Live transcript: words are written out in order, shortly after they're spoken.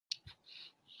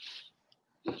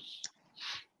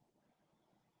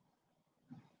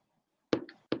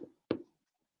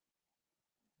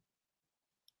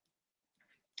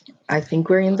I think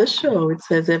we're in the show. It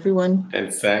says everyone.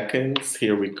 10 seconds.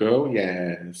 Here we go.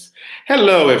 Yes.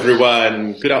 Hello,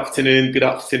 everyone. Good afternoon. Good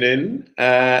afternoon.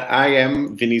 I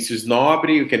am Vinicius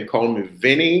Nobre. You can call me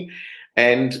Vinny.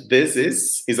 And this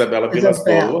is Isabela Vilas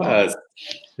Boas.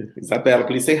 Isabela,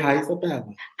 please say hi,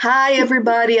 Isabela. Hi,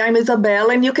 everybody. I'm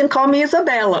Isabela, and you can call me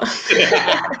Isabela.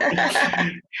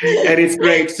 And it's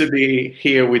great to be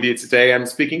here with you today. I'm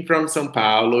speaking from São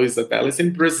Paulo. Isabela is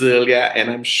in Brasilia,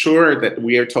 and I'm sure that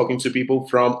we are talking to people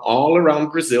from all around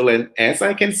Brazil. And as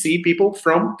I can see, people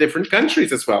from different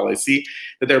countries as well. I see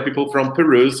that there are people from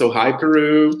Peru, so hi,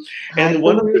 Peru. And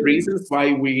one of the reasons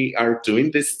why we are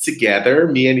doing this together,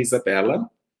 me and Isabela,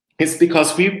 is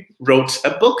because we wrote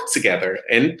a book together,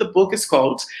 and the book is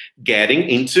called Getting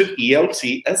into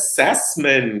ELT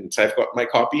Assessment. I've got my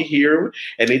copy here,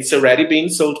 and it's already being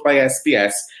sold by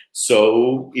SBS.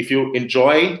 So if you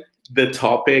enjoy the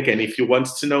topic and if you want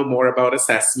to know more about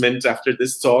assessment after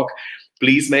this talk,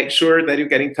 please make sure that you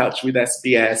get in touch with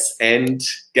SBS and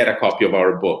get a copy of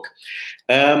our book.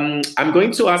 I'm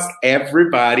going to ask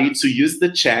everybody to use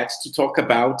the chat to talk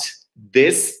about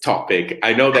this topic.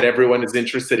 I know that everyone is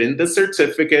interested in the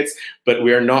certificates, but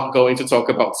we are not going to talk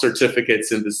about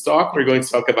certificates in this talk. We're going to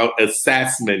talk about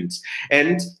assessment.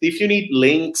 And if you need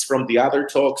links from the other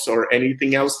talks or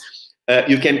anything else,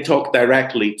 you can talk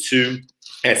directly to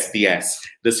SBS.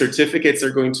 The certificates are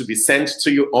going to be sent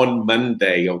to you on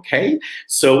Monday, okay?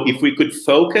 So if we could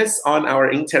focus on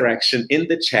our interaction in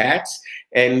the chat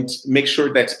and make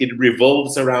sure that it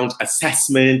revolves around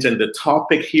assessment and the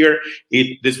topic here,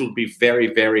 this will be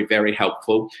very, very, very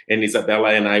helpful. And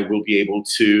Isabela and I will be able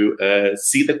to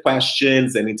see the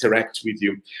questions and interact with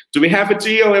you. Do we have a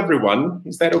deal, everyone?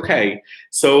 Is that okay?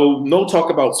 So no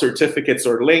talk about certificates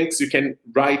or links. You can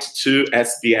write to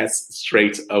SBS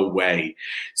straight away.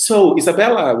 So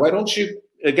Isabela, why don't you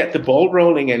get the ball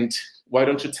rolling, and why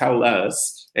don't you tell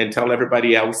us and tell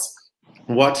everybody else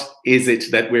what is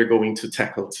it that we're going to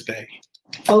tackle today?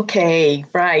 Okay,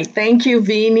 right. Thank you,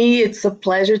 Vinny. It's a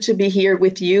pleasure to be here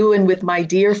with you and with my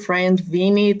dear friend,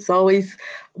 Vinny. It's always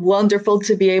wonderful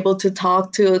to be able to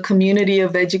talk to a community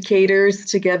of educators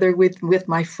together with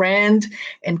my friend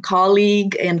and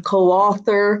colleague and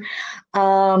co-author.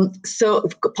 So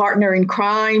partner in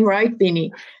crime, right,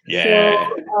 Vinny? Yeah.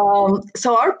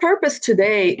 So our purpose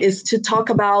today is to talk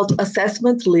about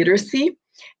assessment literacy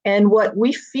and what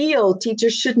we feel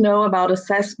teachers should know about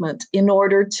assessment in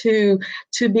order to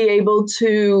be able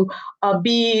to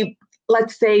be,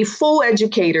 let's say, full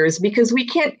educators, because we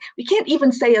can't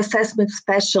even say assessment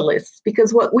specialists,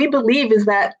 because what we believe is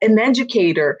that an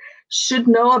educator should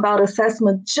know about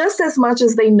assessment just as much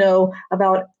as they know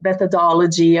about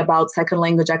methodology, about second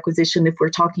language acquisition, if we're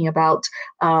talking about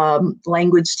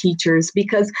language teachers,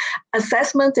 because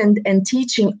assessment and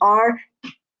teaching are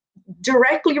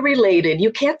directly related.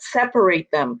 You can't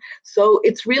separate them. So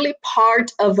it's really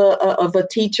part of a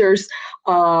teacher's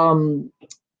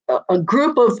a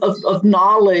group of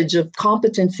knowledge, of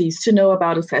competencies to know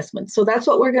about assessment. So that's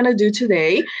what we're going to do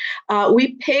today.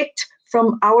 We picked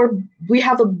we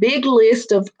have a big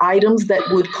list of items that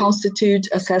would constitute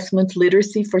assessment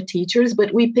literacy for teachers,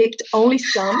 but we picked only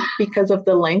some because of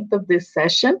the length of this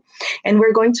session, and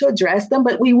we're going to address them,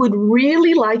 but we would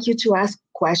really like you to ask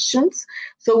questions.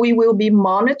 So we will be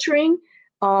monitoring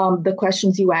the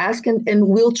questions you ask, and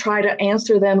we'll try to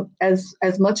answer them as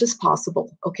much as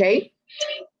possible, okay?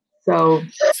 So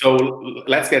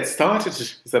let's get started,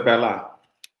 Isabela.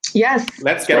 Yes.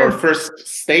 Let's get our first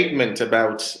statement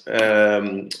about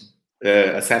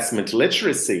assessment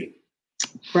literacy.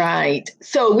 Right.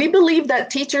 So we believe that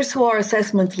teachers who are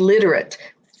assessment literate,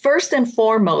 first and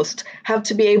foremost, have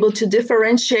to be able to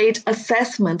differentiate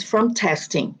assessment from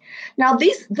testing. Now,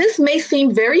 this may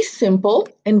seem very simple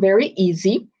and very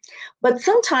easy, but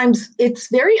sometimes it's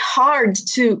very hard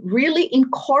to really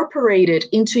incorporate it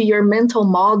into your mental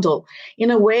model in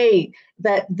a way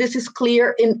that this is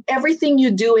clear in everything you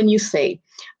do and you say.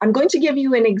 I'm going to give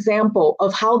you an example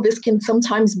of how this can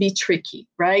sometimes be tricky,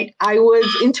 right? I was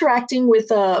interacting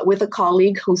with a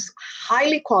colleague who's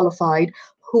highly qualified,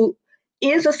 who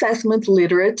is assessment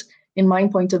literate in my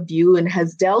point of view and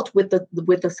has dealt with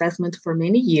assessment for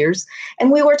many years.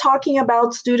 And we were talking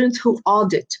about students who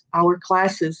audit our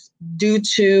classes due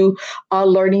to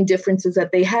learning differences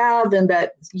that they have, and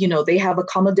that, they have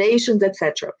accommodations,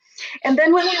 etc. And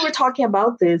then when we were talking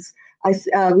about this,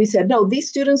 we said, no, these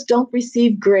students don't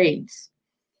receive grades.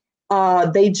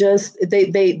 They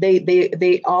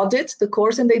audit the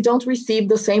course and they don't receive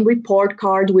the same report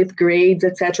card with grades,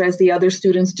 etc., as the other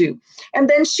students do. And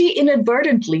then she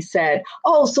inadvertently said,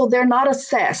 oh, so they're not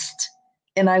assessed.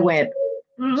 And I went,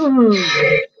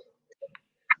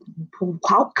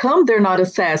 how come they're not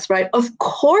assessed, right? Of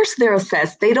course they're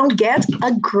assessed. They don't get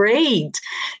a grade.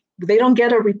 They don't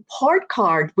get a report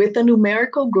card with a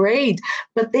numerical grade,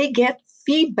 but they get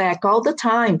feedback all the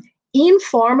time,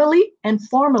 informally and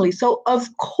formally. So of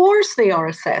course they are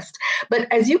assessed.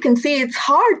 But as you can see, it's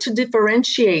hard to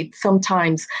differentiate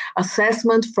sometimes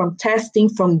assessment from testing,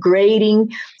 from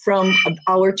grading, from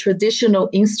our traditional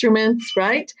instruments,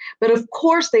 right? But of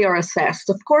course they are assessed.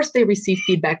 Of course they receive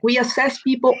feedback. We assess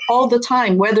people all the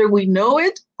time, whether we know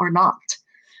it or not.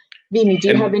 Vini, do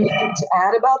you have anything to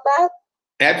add about that?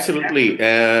 Absolutely.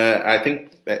 I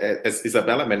think, as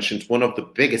Isabela mentioned, one of the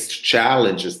biggest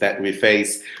challenges that we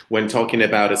face when talking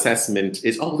about assessment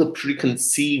is all the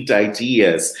preconceived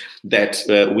ideas that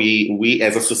we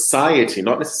as a society,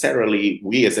 not necessarily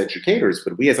we as educators,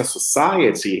 but we as a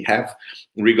society have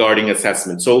regarding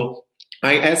assessment. So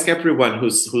I ask everyone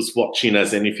who's watching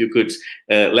us, and if you could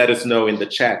let us know in the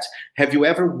chat, have you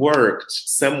ever worked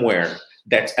somewhere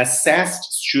that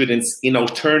assessed students in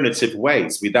alternative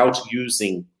ways without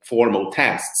using formal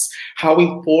tests? How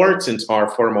important are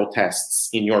formal tests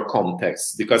in your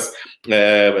context? Because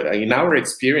in our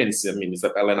experience, I mean,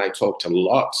 Isabela and I talked a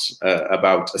lot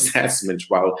about assessment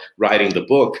while writing the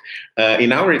book.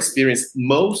 In our experience,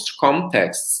 most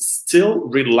contexts still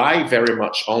rely very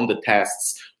much on the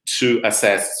tests to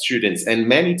assess students. And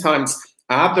many times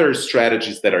other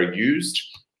strategies that are used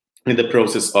in the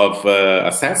process of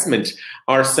assessment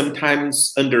are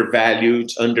sometimes undervalued,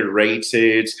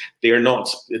 underrated. They are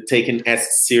not taken as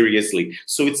seriously.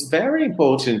 So it's very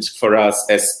important for us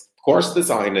as course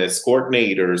designers,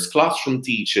 coordinators, classroom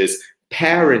teachers,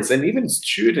 parents, and even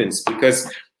students,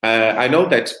 because I know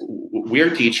that we're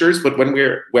teachers, but when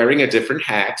we're wearing a different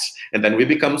hat and then we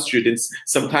become students,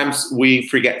 sometimes we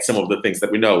forget some of the things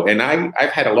that we know. And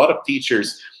I've had a lot of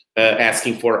teachers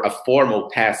asking for a formal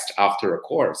test after a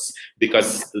course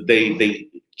because they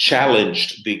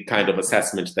challenged the kind of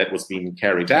assessment that was being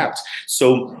carried out.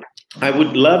 So I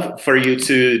would love for you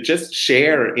to just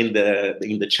share in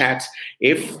the chat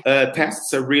if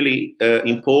tests are really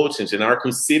important and are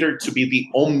considered to be the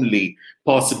only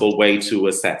possible way to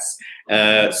assess.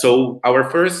 So our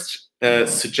first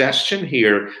suggestion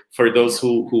here for those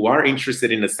who are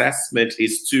interested in assessment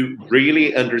is to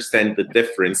really understand the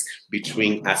difference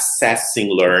between assessing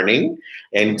learning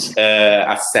and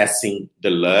assessing the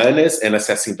learners and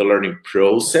assessing the learning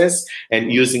process,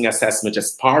 and using assessment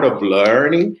as part of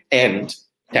learning and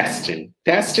testing.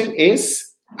 Testing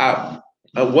is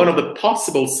one of the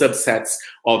possible subsets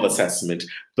of assessment,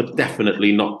 but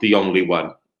definitely not the only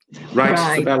one. Right.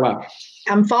 Isabela?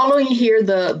 I'm following here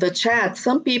the chat.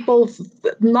 Some people,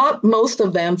 not most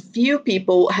of them, few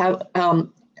people have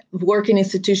work in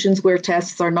institutions where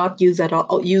tests are not used at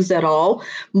all.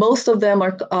 Most of them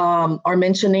are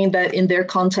mentioning that in their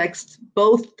context,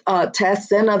 both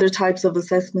tests and other types of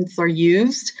assessments are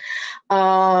used.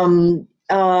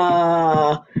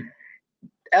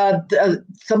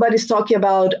 Somebody's talking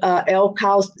about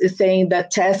LCAS is saying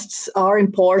that tests are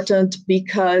important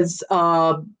because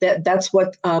that's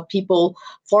what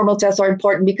formal tests are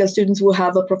important because students will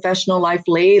have a professional life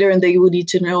later and they will need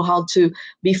to know how to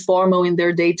be formal in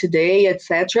their day-to-day,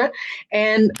 etc.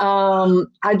 And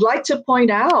I'd like to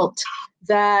point out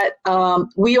that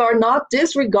we are not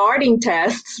disregarding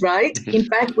tests, right? In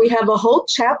fact, we have a whole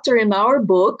chapter in our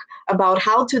book about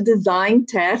how to design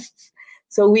tests.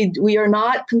 So we are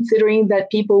not considering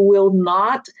that people will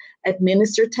not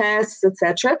administer tests,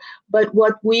 etc. But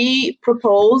what we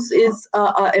propose is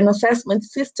an assessment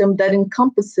system that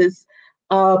encompasses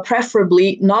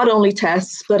preferably not only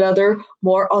tests, but other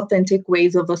more authentic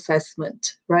ways of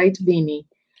assessment. Right, Vini?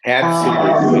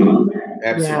 Absolutely.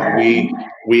 Absolutely. Yeah.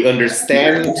 We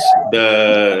understand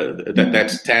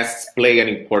that tests play an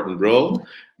important role.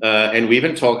 And we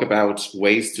even talk about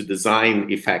ways to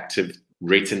design effective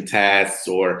written tests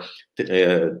or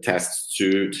tests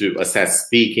to assess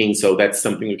speaking. So that's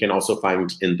something you can also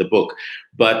find in the book.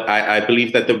 But I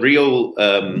believe that the real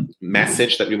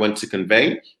message that we want to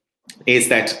convey is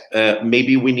that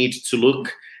maybe we need to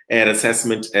look at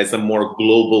assessment as a more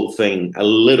global thing, a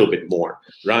little bit more,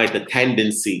 right? The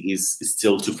tendency is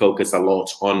still to focus a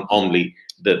lot on only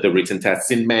the written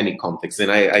tests in many contexts.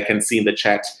 And I can see in the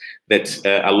chat that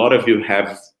a lot of you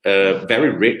have very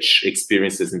rich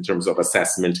experiences in terms of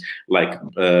assessment, like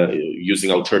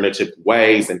using alternative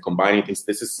ways and combining things.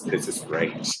 This is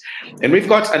great. And we've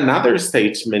got another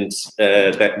statement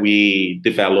that we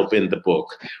develop in the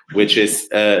book, which is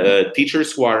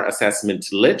teachers who are assessment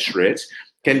literate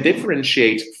can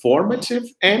differentiate formative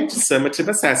and summative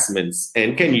assessments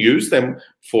and can use them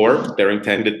for their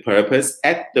intended purpose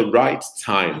at the right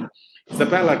time.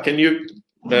 Isabela, can you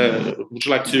would you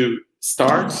like to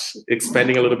start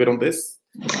expanding a little bit on this?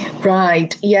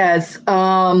 Right. Yes.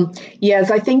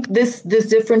 Yes. I think this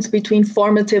difference between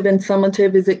formative and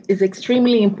summative is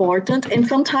extremely important, and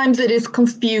sometimes it is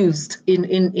confused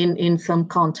in some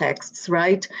contexts.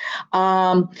 Right.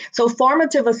 So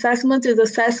formative assessment is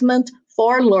assessment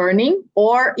for learning,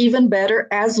 or even better,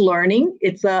 as learning.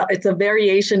 It's a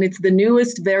variation. It's the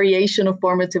newest variation of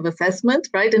formative assessment,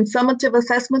 right? And summative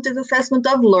assessment is assessment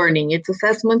of learning. It's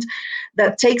assessment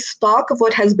that takes stock of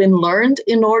what has been learned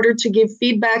in order to give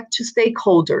feedback to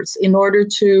stakeholders, in order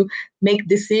to make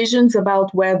decisions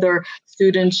about whether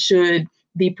students should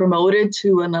be promoted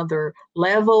to another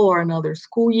level or another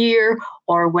school year,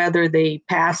 or whether they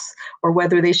pass, or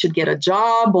whether they should get a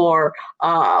job, or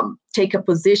take a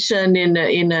position in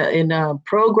a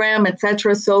program,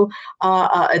 etc. So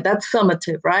that's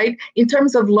summative, right? In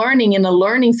terms of learning, in a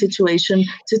learning situation,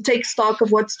 to take stock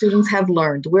of what students have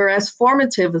learned, whereas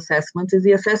formative assessment is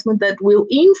the assessment that will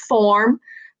inform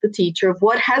the teacher of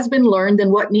what has been learned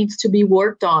and what needs to be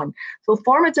worked on. So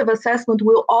formative assessment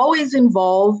will always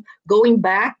involve going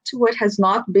back to what has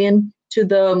not been, to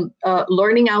the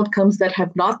learning outcomes that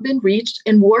have not been reached,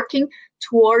 and working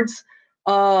towards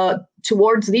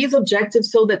these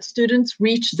objectives so that students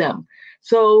reach them.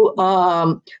 So,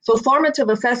 so formative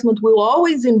assessment will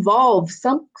always involve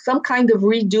some kind of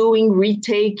redoing,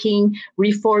 retaking,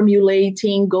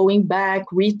 reformulating, going back,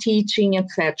 reteaching,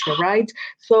 etc. Right?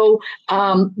 So,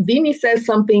 Vini says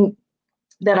something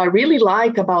that I really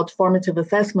like about formative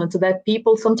assessment, that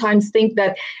people sometimes think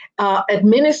that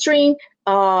administering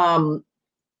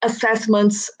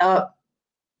assessments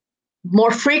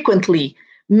more frequently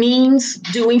means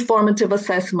doing formative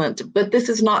assessment. But this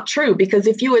is not true, because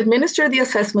if you administer the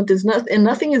assessment and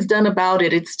nothing is done about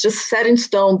it, it's just set in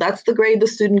stone, that's the grade the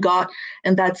student got,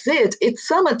 and that's it. It's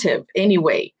summative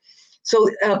anyway. So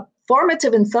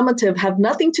formative and summative have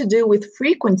nothing to do with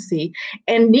frequency,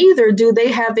 and neither do they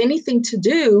have anything to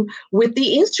do with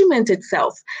the instrument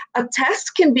itself. A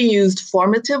test can be used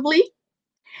formatively,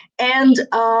 and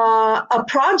a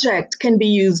project can be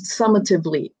used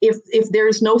summatively if there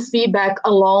is no feedback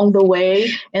along the way,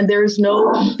 and there is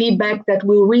no feedback that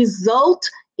will result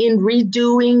in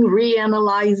redoing,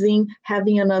 reanalyzing,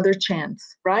 having another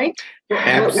chance, right?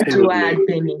 Absolutely. What would you add,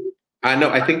 Vinny? I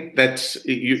know. I think that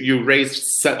you raised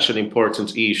such an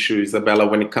important issue, Isabela,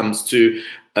 when it comes to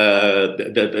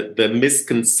the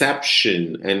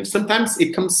misconception, and sometimes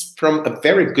it comes from a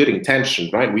very good intention,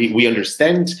 right? We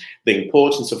understand the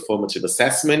importance of formative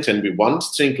assessment and we want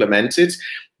to implement it,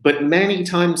 but many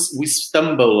times we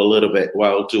stumble a little bit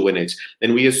while doing it,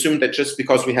 and we assume that just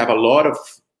because we have a lot of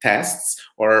tests,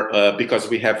 or because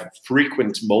we have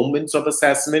frequent moments of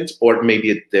assessment, or maybe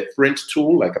a different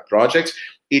tool like a project,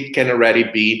 it can already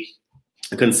be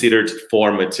considered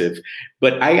formative.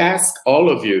 But I ask all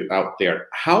of you out there,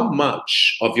 how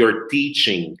much of your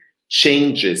teaching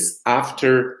changes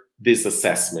after this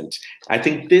assessment? I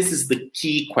think this is the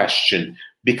key question,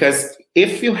 because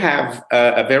if you have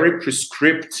a very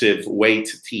prescriptive way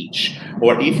to teach,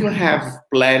 or if you have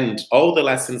planned all the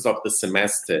lessons of the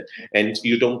semester and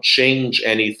you don't change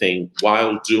anything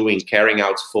while carrying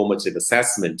out formative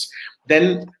assessment,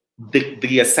 then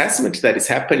the assessment that is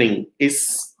happening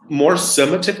is more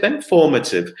summative than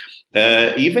formative.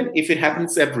 Even if it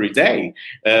happens every day,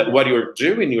 what you're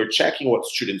doing, you're checking what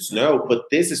students know, but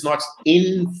this is not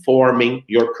informing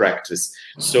your practice.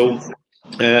 So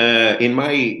in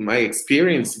my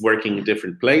experience working in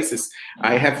different places,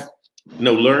 I have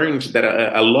learned that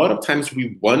a lot of times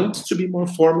we want to be more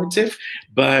formative,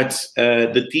 but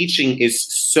the teaching is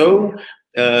so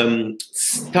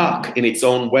stuck in its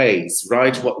own ways,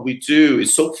 right? What we do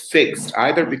is so fixed,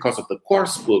 either because of the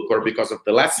course book, or because of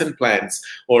the lesson plans,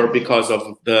 or because of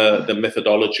the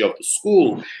methodology of the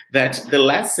school, that the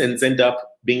lessons end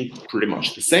up being pretty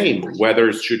much the same,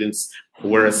 whether students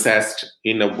were assessed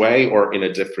in a way or in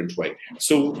a different way.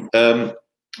 So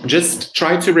just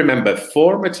try to remember,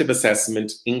 formative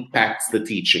assessment impacts the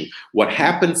teaching. What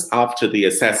happens after the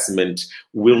assessment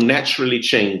will naturally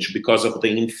change because of the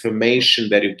information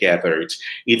that you gathered.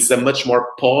 It's a much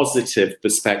more positive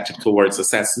perspective towards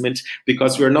assessment,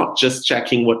 because we're not just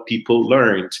checking what people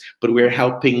learned, but we're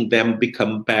helping them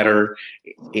become better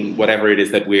in whatever it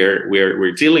is that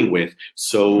we're dealing with.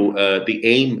 So the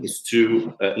aim is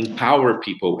to empower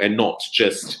people and not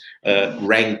just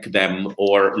rank them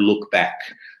or look back.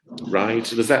 Right?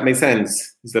 Does that make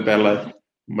sense, Isabela?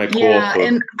 Yeah,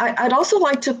 and I'd also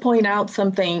like to point out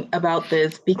something about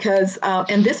this, because,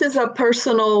 and this is a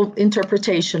personal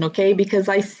interpretation, okay? Because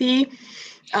I see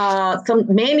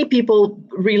many people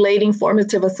relating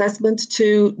formative assessment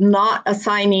to not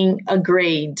assigning a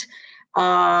grade.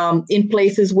 in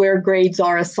places where grades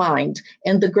are assigned,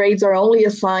 and the grades are only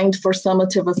assigned for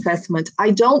summative assessment.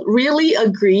 I don't really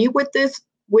agree with this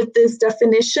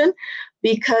definition,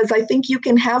 because I think you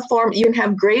can have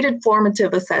graded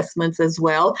formative assessments as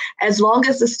well, as long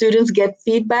as the students get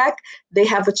feedback, they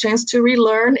have a chance to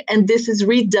relearn, and this is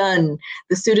redone.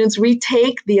 The students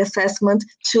retake the assessment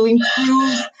to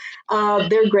improve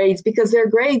their grades, because their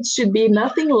grades should be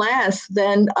nothing less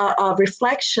than a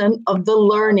reflection of the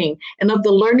learning, and of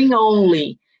the learning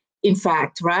only. In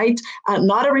fact, right?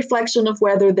 Not a reflection of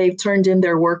whether they've turned in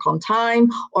their work on time,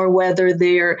 or whether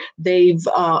they've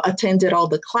attended all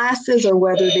the classes, or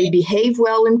whether they behave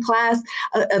well in class.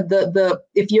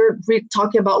 If you're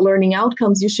talking about learning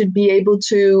outcomes, you should be able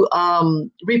to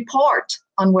report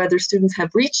on whether students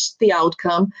have reached the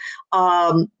outcome,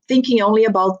 thinking only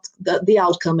about the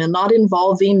outcome and not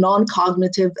involving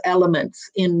non-cognitive elements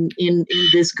in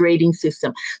this grading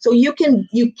system. So you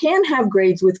can have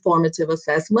grades with formative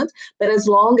assessment, but as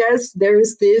long as there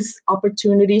is this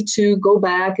opportunity to go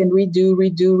back and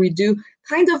redo,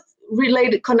 kind of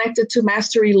connected to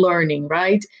mastery learning,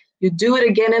 right? You do it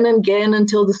again and again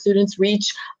until the students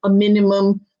reach a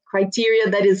minimum criteria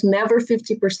that is never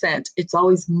 50%. It's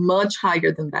always much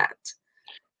higher than that.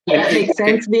 Does that make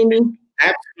sense, Vinny?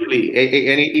 Absolutely,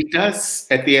 and it does,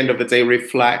 at the end of the day,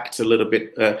 reflect a little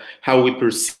bit how we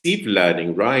perceive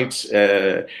learning, right,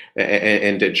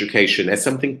 and education as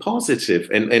something positive,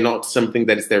 and not something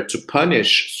that is there to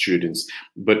punish students,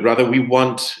 but rather we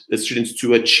want the students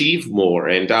to achieve more,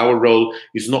 and our role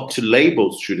is not to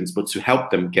label students, but to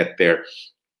help them get there.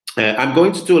 I'm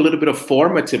going to do a little bit of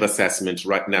formative assessment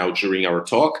right now during our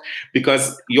talk,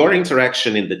 because your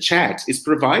interaction in the chat is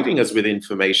providing us with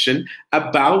information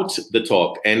about the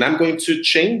talk. And I'm going to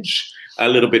change a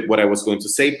little bit what I was going to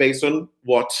say based on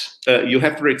what you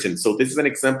have written. So this is an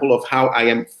example of how I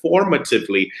am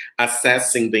formatively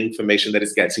assessing the information that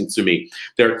is getting to me.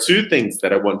 There are two things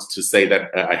that I wanted to say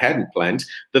that I hadn't planned.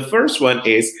 The first one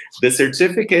is the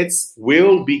certificates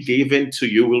will be given to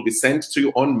you, will be sent to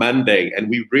you on Monday. And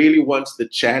we really want the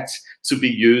chat to be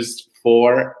used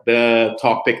for the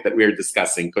topic that we're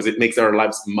discussing, because it makes our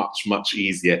lives much, much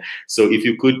easier. So if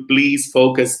you could please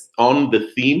focus on the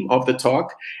theme of the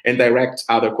talk and direct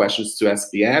other questions to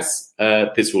SBS,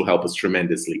 this will help us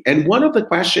tremendously. And one of the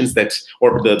questions that,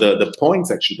 or the points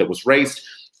actually that was raised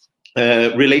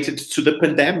related to the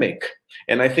pandemic.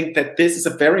 And I think that this is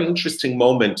a very interesting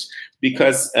moment,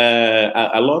 because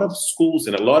a lot of schools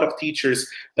and a lot of teachers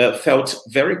felt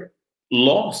very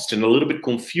lost and a little bit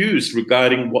confused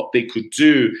regarding what they could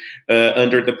do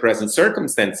under the present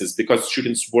circumstances, because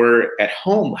students were at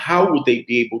home. How would they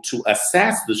be able to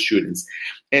assess the students?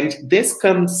 And this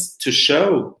comes to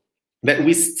show that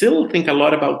we still think a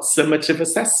lot about summative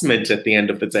assessment at the end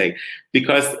of the day,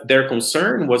 because their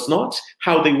concern was not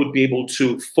how they would be able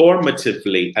to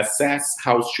formatively assess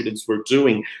how students were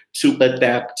doing, to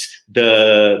adapt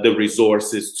the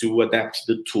resources, to adapt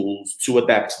the tools, to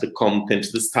adapt the content,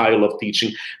 the style of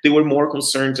teaching. They were more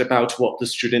concerned about what the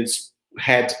students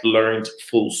had learned,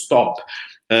 full stop.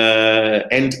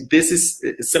 And this is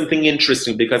something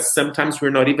interesting, because sometimes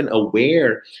we're not even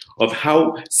aware of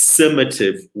how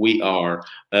summative we are.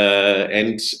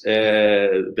 And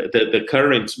the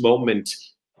current moment,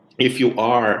 if you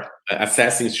are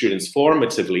assessing students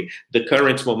formatively, the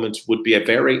current moment would be a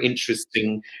very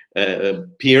interesting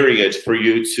period for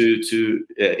you to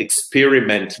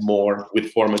experiment more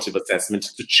with formative assessment,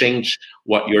 to change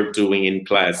what you're doing in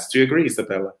class. Do you agree,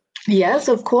 Isabela? Yes,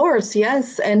 of course.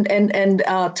 Yes, and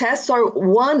tests are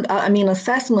one. I mean,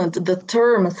 assessment. The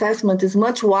term assessment is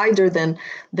much wider than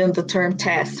the term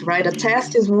test, right? A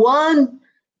test is one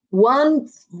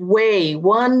way,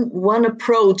 one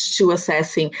approach to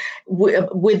assessing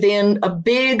within a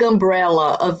big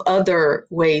umbrella of other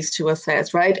ways to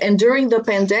assess, right? And during the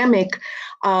pandemic,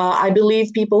 I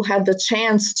believe people had the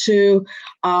chance to,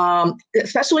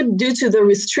 especially due to the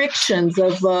restrictions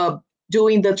of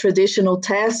doing the traditional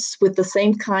tests with the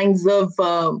same kinds of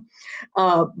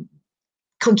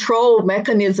control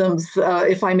mechanisms,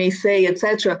 if I may say,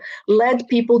 etc., led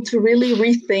people to really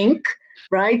rethink,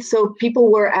 right? So people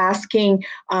were asking,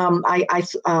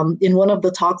 in one of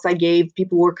the talks I gave,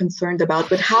 people were concerned about,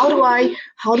 but how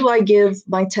do I give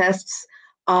my tests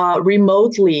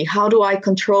remotely? How do I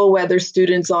control whether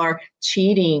students are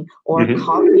cheating or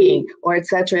copying or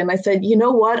etc.? And I said, you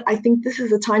know what? I think this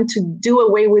is a time to do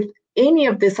away with any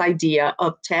of this idea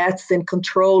of tests and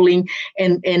controlling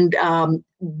and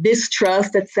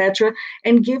distrust, etc.,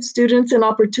 and give students an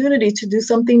opportunity to do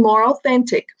something more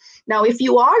authentic. Now, if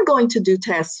you are going to do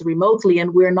tests remotely,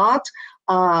 and we're not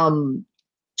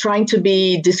trying to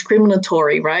be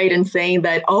discriminatory, right? And saying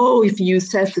that, oh, if you use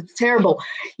tests, it's terrible.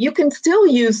 You can still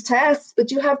use tests,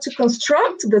 but you have to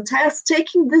construct the test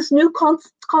taking this new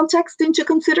context into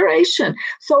consideration.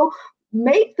 So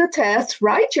make the test,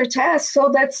 write your test so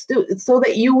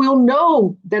that you will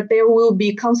know that there will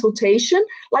be consultation,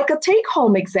 like a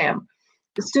take-home exam.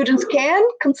 The students can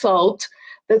consult,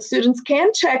 that students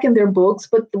can check in their books,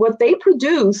 but what they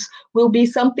produce will be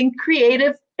something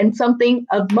creative and something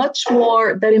of much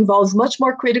more, that involves much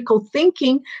more critical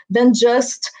thinking than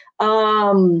just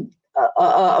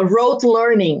a rote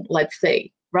learning, let's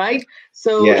say, right?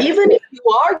 So even if you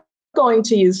are going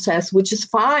to use tests, which is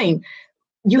fine,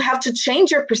 you have to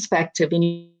change your perspective and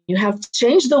you have to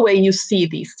change the way you see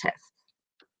these tests.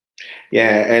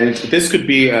 Yeah, and this could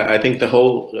be, I think, the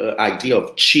whole idea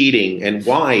of cheating, and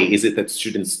why is it that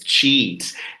students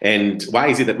cheat, and why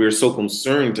is it that we're so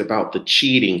concerned about the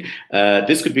cheating?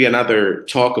 This could be another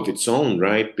talk of its own,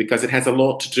 right? Because it has a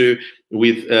lot to do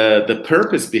with the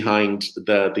purpose behind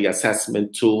the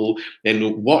assessment tool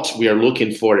and what we are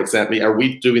looking for exactly. Are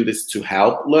we doing this to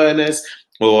help learners,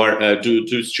 or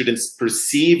do students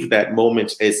perceive that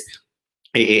moment as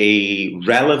a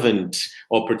relevant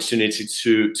opportunity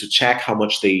to check how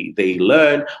much they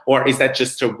learn, or is that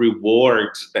just a reward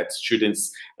that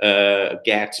students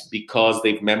get because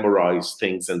they've memorized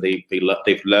things and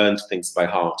they've learned things by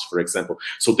heart, for example?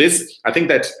 So this, I think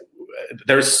that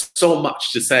there's so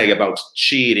much to say about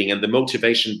cheating and the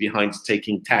motivation behind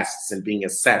taking tests and being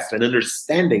assessed and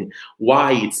understanding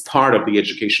why it's part of the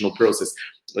educational process.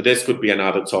 This could be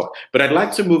another talk, but I'd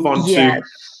like to move on to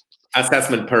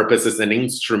assessment purposes and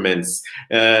instruments,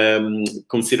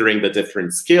 considering the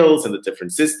different skills and the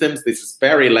different systems. This is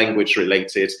very language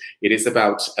related. It is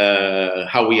about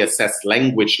how we assess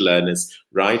language learners,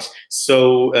 right?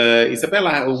 So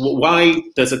Isabela, why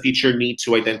does a teacher need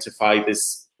to identify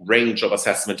this range of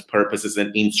assessment purposes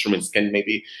and instruments? Can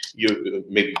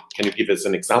can you give us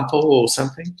an example or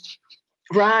something?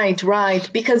 Right.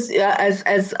 Because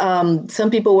as some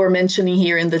people were mentioning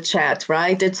here in the chat,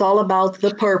 right? It's all about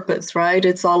the purpose, right?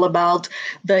 It's all about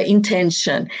the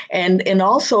intention and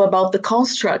also about the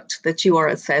construct that you are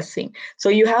assessing. So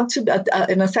you have to,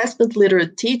 an assessment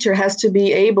literate teacher has to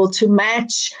be able to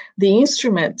match the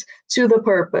instrument to the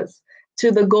purpose,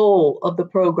 to the goal of the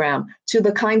program, to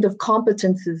the kind of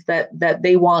competences that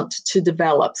they want to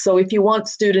develop. So if you want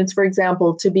students, for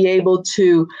example, to be able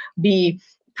to be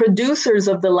producers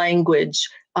of the language,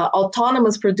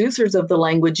 autonomous producers of the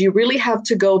language, you really have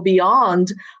to go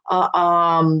beyond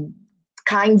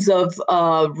kinds of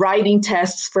writing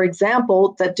tests, for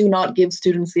example, that do not give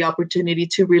students the opportunity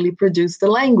to really produce the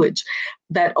language,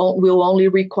 that will only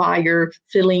require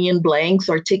filling in blanks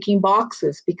or ticking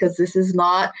boxes, because this is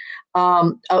not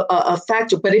a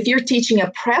factor. But if you're teaching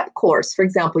a prep course, for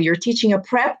example, you're teaching a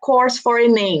prep course for a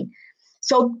name,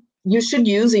 so you should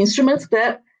use instruments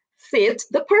that fit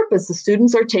the purpose. The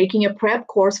students are taking a prep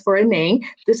course for a name.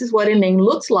 This is what a name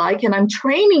looks like, and I'm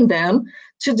training them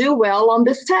to do well on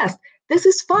this test. This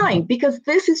is fine because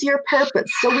this is your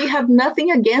purpose. So we have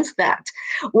nothing against that.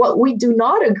 What we do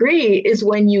not agree is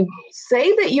when you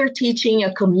say that you're teaching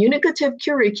a communicative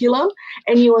curriculum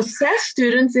and you assess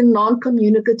students in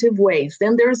non-communicative ways.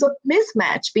 Then there's a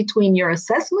mismatch between your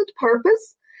assessment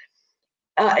purpose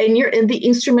and the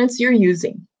instruments you're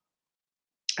using.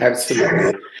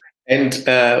 Absolutely. And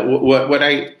what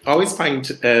I always find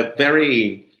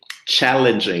very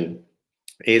challenging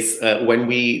is when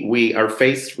we are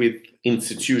faced with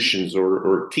institutions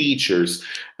or teachers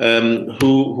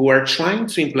who are trying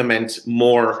to implement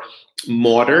more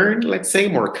modern, let's say,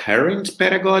 more current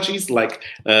pedagogies like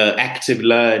active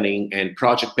learning and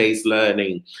project-based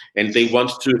learning, and they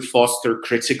want to foster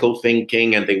critical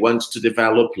thinking and they want to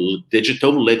develop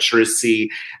digital literacy.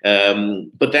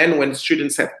 But then when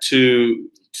students have to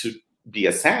be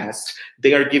assessed,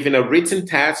 they are given a written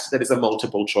test that is a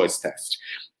multiple choice test.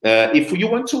 If you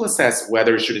want to assess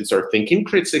whether students are thinking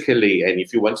critically, and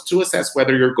if you want to assess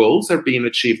whether your goals are being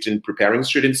achieved in preparing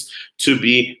students to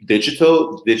be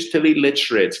digitally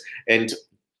literate, and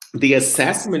the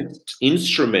assessment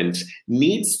instrument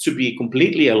needs to be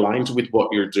completely aligned with what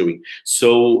you're doing.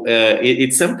 So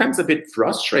it's sometimes a bit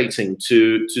frustrating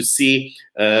to see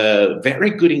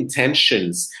very good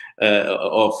intentions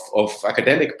of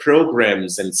academic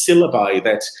programs and syllabi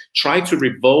that try to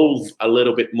revolve a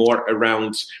little bit more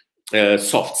around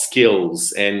soft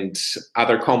skills and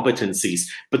other competencies.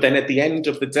 But then at the end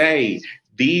of the day,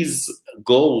 these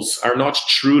goals are not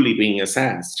truly being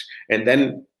assessed. And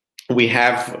then we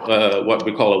have what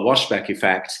we call a washback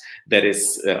effect. That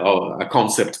is a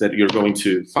concept that you're going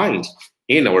to find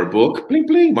in our book, Bling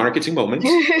Bling, Marketing Moments.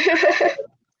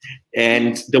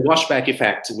 And the washback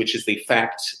effect, which is the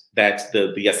effect that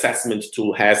the assessment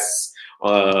tool has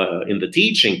in the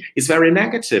teaching, is very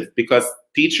negative, because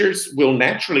teachers will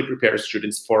naturally prepare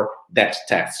students for that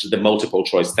test, the multiple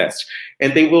choice test,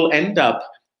 and they will end up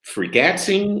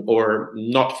forgetting or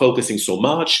not focusing so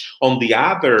much on the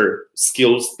other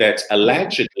skills that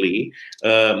allegedly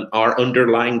are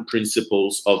underlying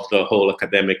principles of the whole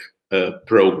academic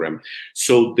program.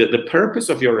 So the purpose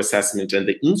of your assessment and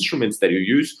the instruments that you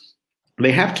use may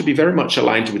have to be very much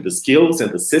aligned with the skills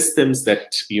and the systems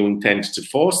that you intend to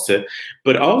foster,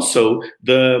 but also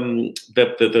the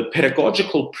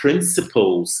pedagogical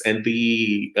principles and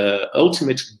the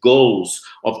ultimate goals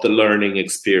of the learning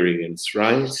experience,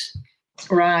 right?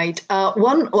 Right.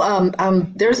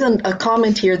 There's a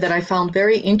comment here that I found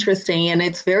very interesting, and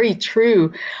it's very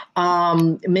true.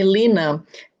 Melina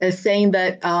is saying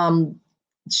that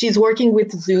she's working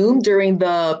with Zoom during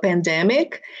the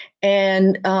pandemic,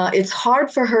 and it's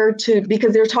hard for her to,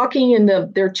 because they're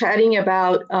chatting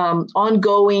about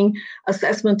ongoing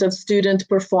assessment of student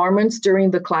performance during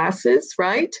the classes,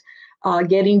 right?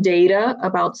 Getting data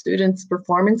about students'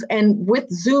 performance, and with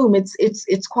Zoom,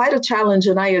 it's quite a challenge.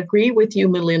 And I agree with you,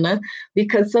 Melina,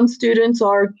 because some students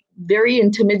are very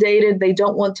intimidated. They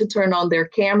don't want to turn on their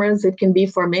cameras. It can be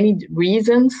for many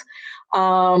reasons.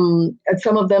 And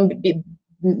some of them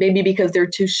maybe because they're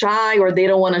too shy, or they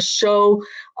don't want to show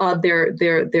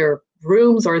their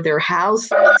rooms or their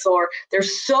houses, or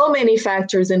there's so many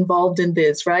factors involved in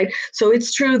this, right? So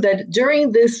it's true that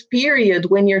during this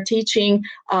period, when you're teaching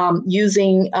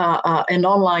using an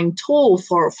online tool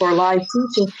for live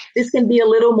teaching, this can be a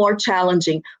little more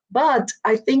challenging. But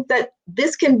I think that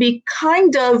this can be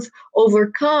kind of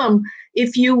overcome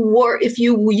if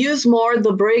you use more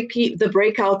the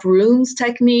breakout rooms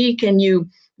technique, and you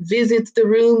visit the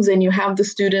rooms and you have the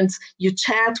students, you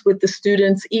chat with the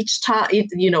students each time,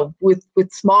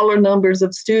 with smaller numbers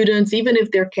of students, even if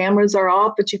their cameras are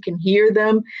off, but you can hear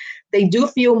them. They do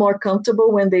feel more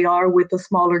comfortable when they are with a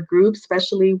smaller group,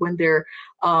 especially when they're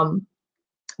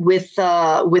with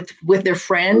their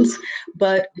friends.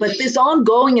 But this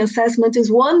ongoing assessment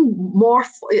is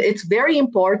it's very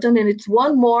important, and it's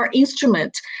one more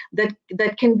instrument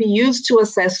that can be used to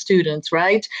assess students,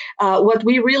 right? What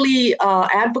we really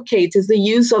advocate is the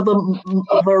use of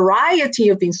a variety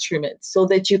of instruments, so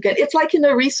that it's like in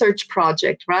a research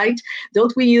project, right?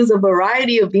 Don't we use a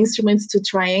variety of instruments to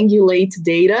triangulate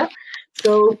data?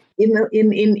 So in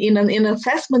an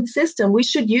assessment system, we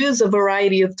should use a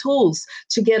variety of tools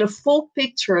to get a full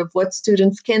picture of what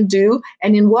students can do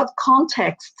and in what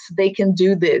contexts they can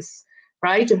do this,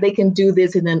 right? If they can do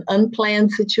this in an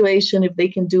unplanned situation, if they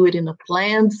can do it in a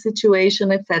planned situation,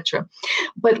 etc.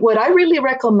 But what I really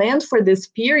recommend for this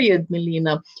period,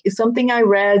 Melina, is something I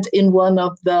read in one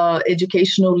of the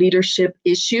educational leadership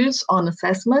issues on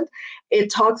assessment. It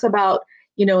talks about,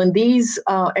 in these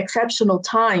exceptional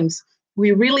times,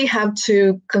 we really have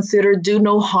to consider do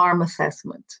no harm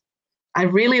assessment. I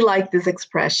really like this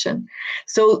expression.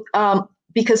 So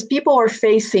because people are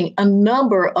facing a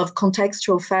number of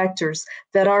contextual factors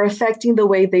that are affecting the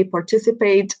way they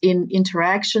participate in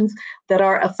interactions, that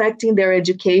are affecting their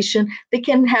education. They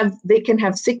can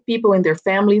have sick people in their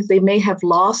families. They may have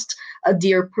lost a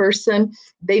dear person.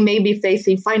 They may be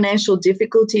facing financial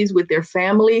difficulties with their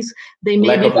families. They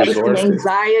may be facing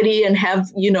anxiety and have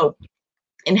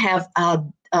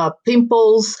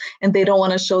pimples, and they don't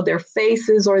want to show their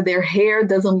faces, or their hair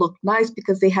doesn't look nice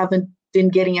because they haven't been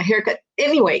getting a haircut.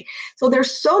 Anyway, so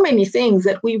there's so many things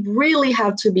that we really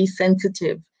have to be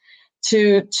sensitive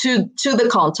to the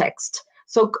context.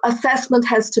 So assessment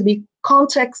has to be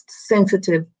context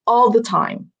sensitive all the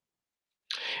time.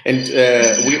 And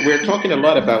we're talking a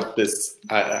lot about this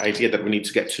idea that we need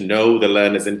to get to know the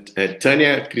learners. And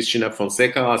Tanya Cristina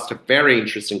Fonseca asked a very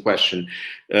interesting question.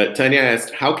 Tanya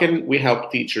asked, how can we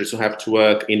help teachers who have to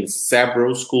work in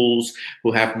several schools,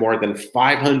 who have more than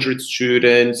 500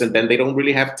 students, and then they don't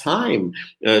really have time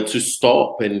to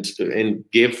stop and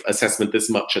give assessment this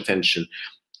much attention?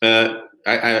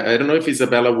 I don't know if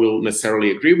Isabela will necessarily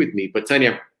agree with me, but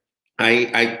Tanya,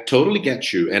 I totally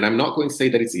get you, and I'm not going to say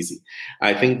that it's easy.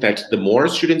 I think that the more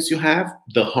students you have,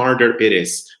 the harder it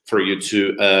is for you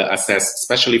to assess,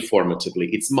 especially formatively.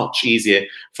 It's much easier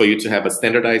for you to have a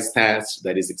standardized test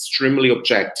that is extremely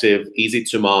objective, easy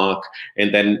to mark,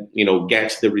 and then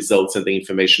get the results and the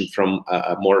information from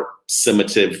a more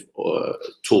summative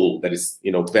tool that is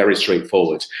very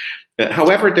straightforward.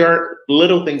 However, there are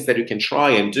little things that you can try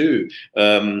and do.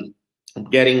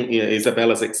 getting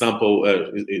Isabela's example,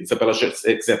 Isabela just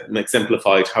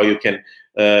exemplified how you can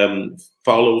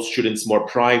follow students more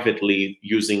privately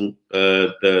using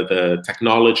the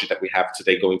technology that we have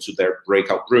today, going to their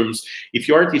breakout rooms. If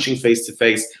you are teaching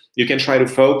face-to-face, you can try to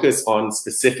focus on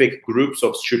specific groups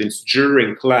of students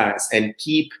during class and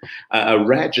keep a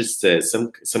register,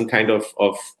 some kind of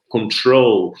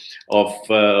control of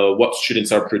what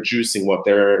students are producing, what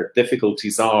their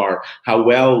difficulties are, how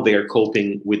well they're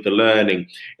coping with the learning.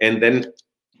 And then,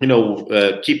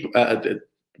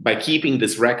 by keeping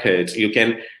this record, you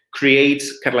can create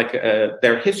kind of like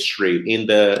their history in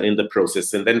the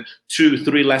process. And then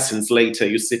 2-3 lessons later,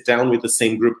 you sit down with the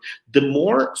same group. The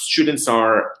more students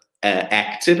are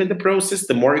active in the process,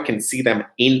 the more you can see them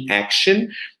in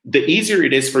action, the easier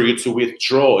it is for you to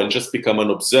withdraw and just become an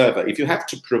observer. If you have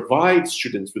to provide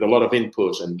students with a lot of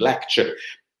input and lecture,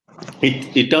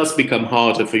 it does become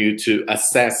harder for you to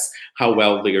assess how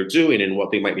well they are doing and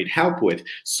what they might need help with.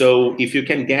 So if you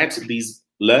can get these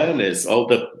learners, all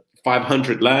the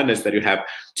 500 learners that you have,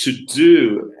 to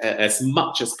do as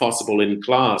much as possible in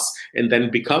class and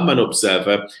then become an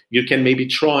observer, you can maybe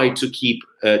try to keep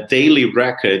daily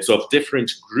records of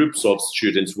different groups of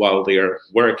students while they are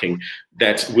working.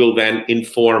 That will then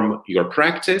inform your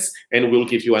practice and will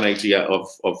give you an idea of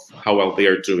how well they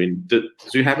are doing. Do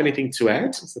you have anything to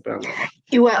add, Isabela?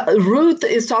 Well, Ruth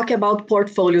is talking about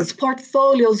portfolios.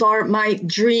 Portfolios are my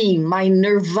dream, my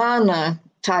nirvana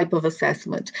type of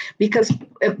assessment, because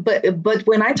but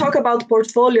when I talk about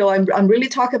portfolio, I'm really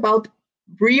talking about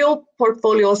real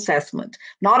portfolio assessment,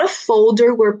 not a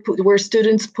folder where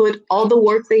students put all the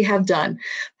work they have done.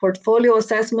 Portfolio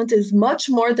assessment is much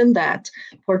more than that.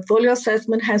 Portfolio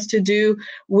assessment has to do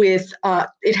with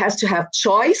it has to have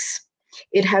choice,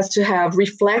 it has to have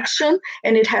reflection,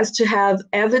 and it has to have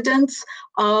evidence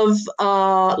of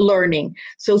learning.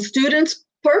 So students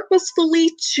purposefully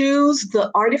choose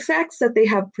the artifacts that they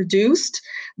have produced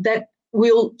that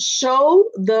will show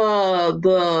the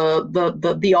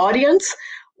audience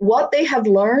what they have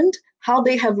learned, how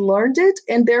they have learned it,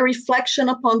 and their reflection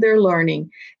upon their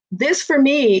learning. This, for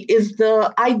me, is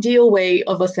the ideal way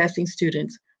of assessing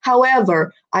students.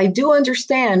 However, I do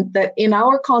understand that in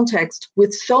our context,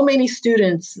 with so many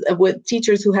students, with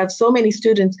teachers who have so many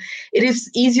students, it is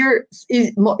easier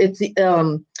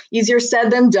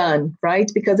said than done, right?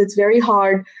 Because it's very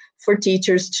hard for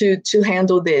teachers to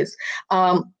handle this.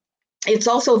 It's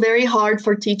also very hard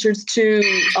for teachers to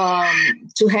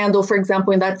handle, for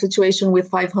example, in that situation with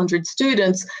 500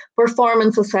 students,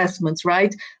 performance assessments,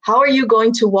 right? How are you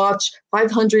going to watch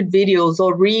 500 videos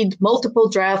or read multiple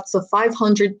drafts of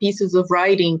 500 pieces of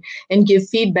writing and give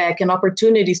feedback and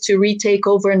opportunities to retake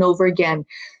over and over again?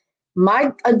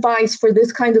 My advice for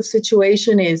this kind of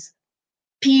situation is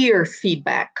peer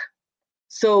feedback.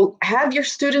 So have your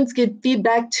students give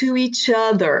feedback to each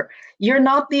other. You're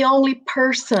not the only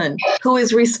person who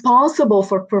is responsible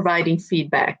for providing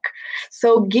feedback.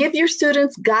 So give your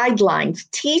students guidelines,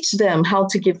 teach them how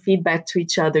to give feedback to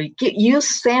each other.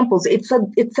 Use samples. It's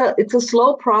a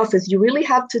slow process. You really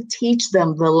have to teach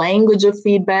them the language of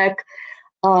feedback,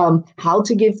 how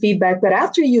to give feedback. But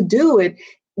after you do it,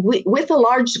 with a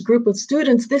large group of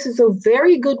students, this is a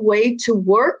very good way to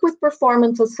work with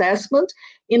performance assessment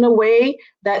in a way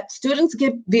that students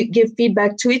give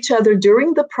feedback to each other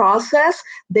during the process.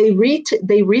 They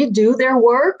redo their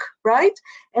work, right?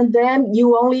 And then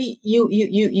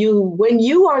when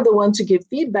you are the one to give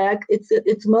feedback,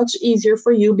 it's much easier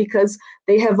for you because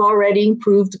they have already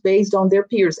improved based on their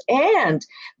peers. And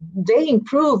they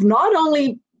improve not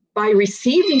only by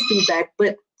receiving feedback,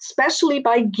 but especially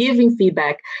by giving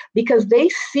feedback, because they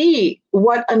see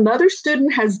what another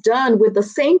student has done with the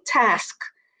same task.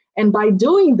 And by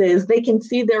doing this, they can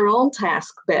see their own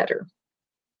task better.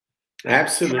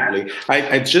 Absolutely.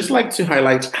 I'd just like to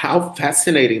highlight how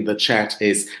fascinating the chat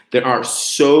is. There are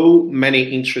so many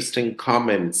interesting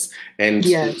comments and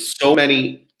so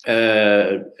many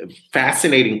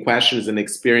fascinating questions and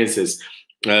experiences.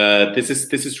 This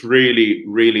is really,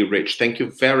 really rich. Thank you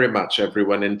very much,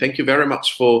 everyone. And thank you very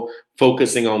much for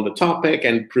focusing on the topic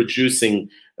and producing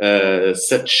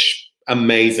such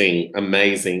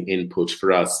amazing input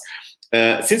for us.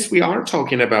 Since we are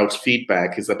talking about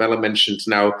feedback, Isabela mentioned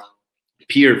now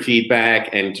peer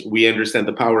feedback, and we understand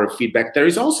the power of feedback. There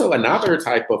is also another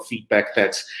type of feedback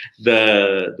that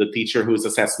the teacher who's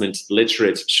assessment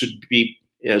literate should be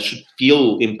should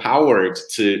feel empowered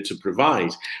to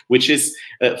provide, which is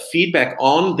feedback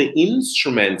on the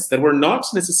instruments that were not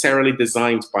necessarily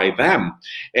designed by them.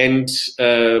 And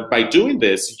by doing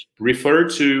this, refer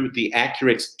to the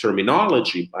accurate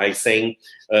terminology by saying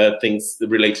things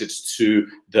related to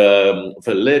the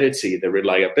validity, the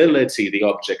reliability, the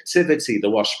objectivity, the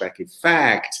washback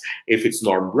effect, if it's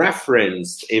norm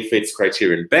referenced, if it's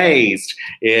criterion based,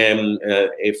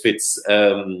 if it's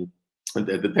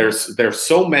there's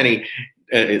so many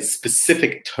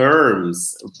specific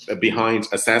terms behind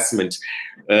assessment.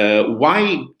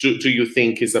 Why do you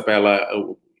think,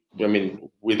 Isabela, I mean,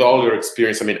 with all your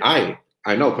experience, I mean,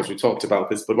 I know because we talked about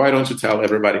this, but why don't you tell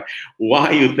everybody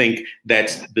why you think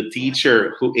that the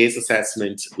teacher who is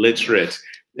assessment literate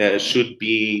should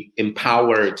be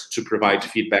empowered to provide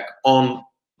feedback on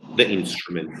the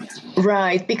instrument?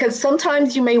 Right, because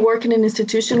sometimes you may work in an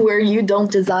institution where you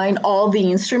don't design all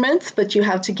the instruments, but you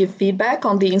have to give feedback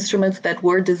on the instruments that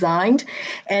were designed.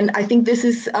 And I think this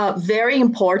is very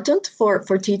important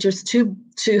for teachers to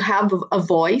have a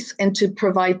voice and to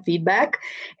provide feedback.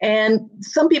 And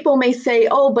some people may say,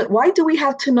 oh, but why do we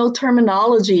have to know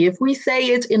terminology? If we say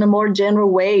it in a more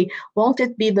general way, won't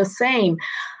it be the same?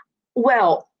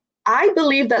 Well, I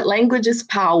believe that language is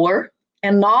power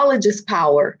and knowledge is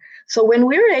power. So when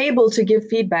we're able to give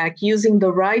feedback using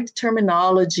the right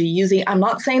terminology, I'm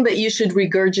not saying that you should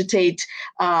regurgitate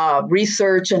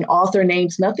research and author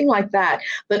names, nothing like that.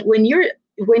 But when you're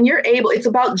able, it's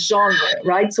about genre,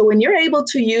 right? So when you're able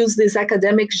to use this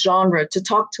academic genre to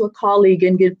talk to a colleague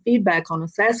and give feedback on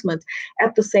assessment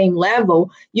at the same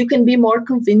level, you can be more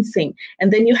convincing,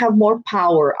 and then you have more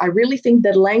power. I really think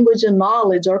that language and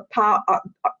knowledge are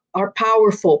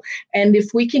powerful. And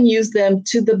if we can use them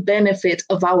to the benefit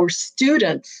of our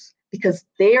students, because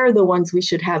they are the ones we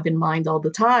should have in mind all the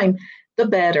time, the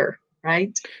better,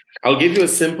 right? I'll give you a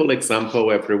simple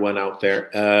example, everyone out there.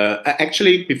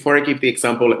 Actually, before I give the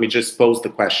example, let me just pose the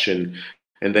question,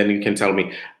 and then you can tell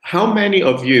me, how many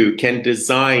of you can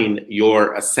design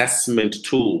your assessment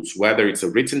tools, whether it's a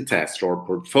written test or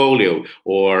portfolio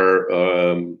or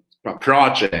a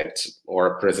project or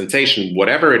a presentation,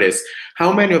 whatever it is,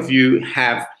 how many of you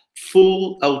have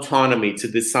full autonomy to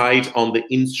decide on the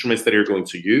instruments that you're going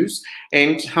to use?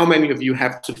 And how many of you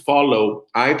have to follow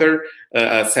either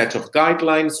a set of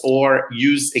guidelines or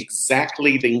use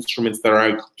exactly the instruments that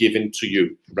are given to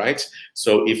you, right?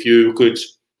 So if you could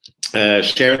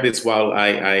share this while I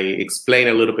explain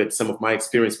a little bit some of my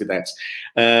experience with that.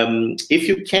 If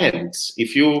you can't,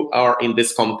 if you are in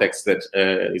this context that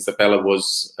Isabela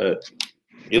was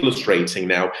illustrating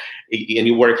now, and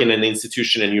you work in an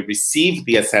institution and you receive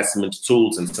the assessment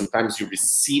tools, and sometimes you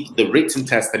receive the written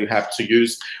test that you have to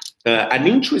use, an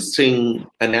interesting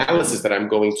analysis that I'm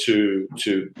going to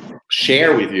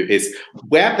share with you is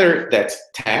whether that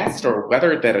test or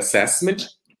whether that assessment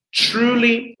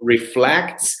truly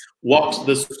reflects what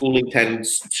the school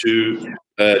intends to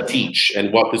teach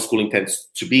and what the school intends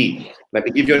to be. Let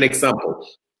me give you an example.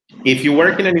 If you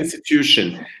work in an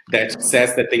institution that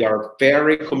says that they are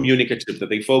very communicative, that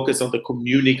they focus on the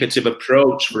communicative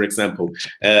approach, for example,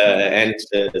 and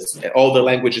all the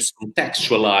language is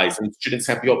contextualized and students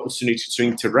have the opportunity to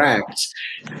interact,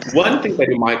 one thing that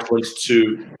you might want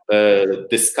to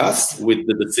discuss with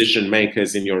the decision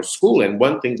makers in your school, and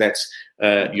one thing that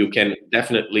you can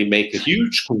definitely make a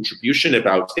huge contribution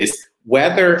about, is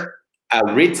whether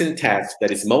a written test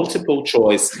that is multiple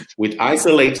choice with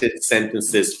isolated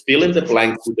sentences, fill in the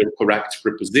blanks with the correct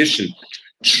preposition,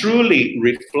 truly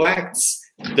reflects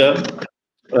the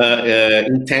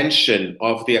intention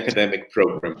of the academic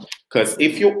program. Because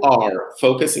if you are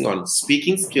focusing on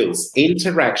speaking skills,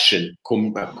 interaction,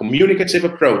 communicative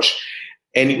approach,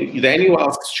 and then you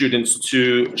ask students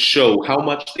to show how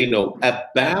much they know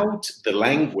about the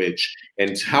language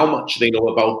and how much they know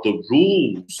about the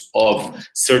rules of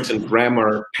certain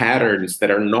grammar patterns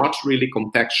that are not really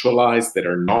contextualized, that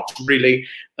are not really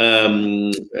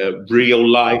real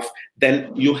life, then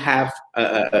you have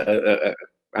a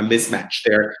mismatch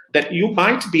there that you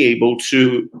might be able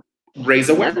to raise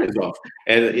awareness of.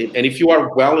 And if you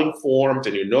are well informed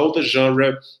and you know the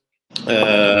genre,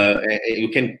 you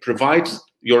can provide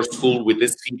your school with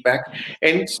this feedback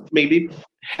and maybe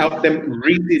help them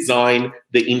redesign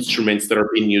the instruments that are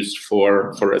being used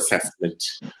for assessment.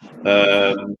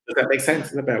 Does that make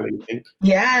sense, Isabela, you think?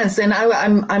 Yes, and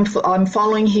I'm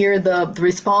following here the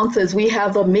responses. We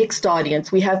have a mixed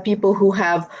audience. We have people who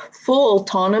have full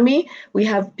autonomy. We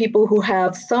have people who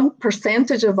have some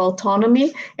percentage of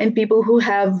autonomy, and people who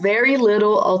have very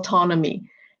little autonomy.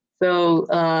 So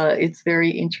it's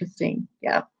very interesting.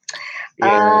 Yeah.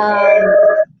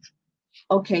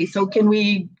 Okay, so can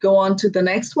we go on to the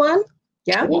next one?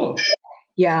 Yeah? Whoa.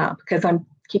 Yeah, because I'm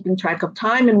keeping track of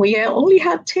time and we only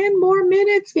have 10 more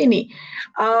minutes, Vinny.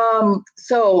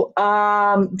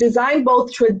 Design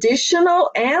both traditional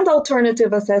and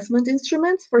alternative assessment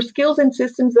instruments for skills and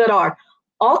systems that are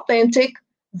authentic,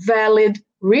 valid,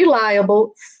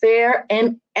 reliable, fair,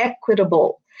 and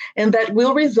equitable, and that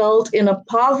will result in a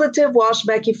positive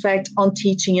washback effect on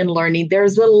teaching and learning.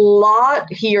 There's a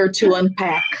lot here to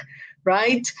unpack,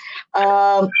 right?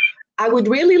 I would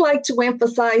really like to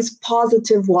emphasize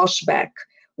positive washback.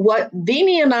 What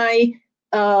Vinny and I,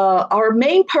 our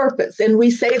main purpose, and we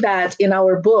say that in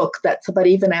our book, that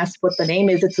somebody even asked what the name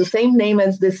is. It's the same name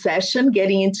as this session,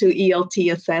 Getting into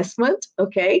ELT Assessment,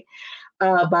 okay,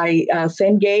 by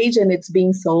Cengage, and it's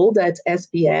being sold at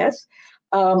SBS.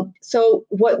 So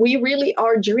what we really,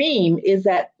 our dream is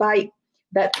that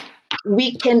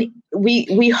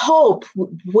we hope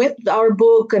with our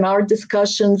book and our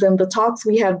discussions and the talks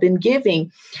we have been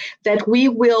giving, that we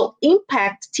will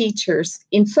impact teachers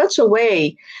in such a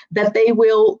way that they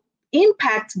will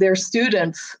impact their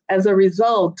students as a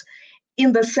result,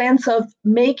 in the sense of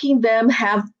making them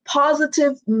have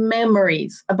positive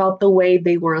memories about the way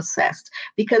they were assessed.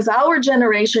 Because our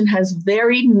generation has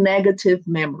very negative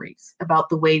memories about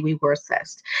the way we were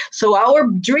assessed. So our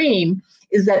dream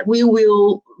is that we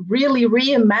will really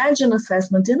reimagine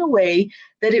assessment in a way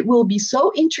that it will be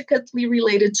so intricately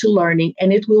related to learning,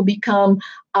 and it will become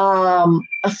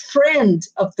a friend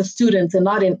of the students and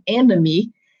not an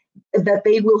enemy, that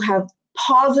they will have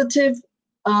positive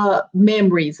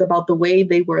memories about the way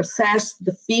they were assessed,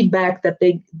 the feedback that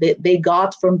they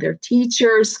got from their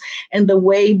teachers, and the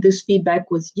way this feedback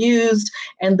was used,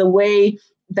 and the way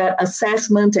that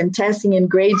assessment and testing and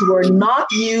grades were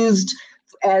not used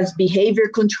as behavior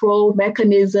control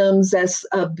mechanisms, as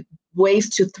ways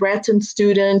to threaten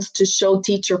students, to show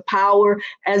teacher power,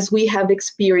 as we have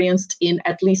experienced in,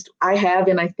 at least I have,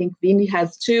 and I think Vinny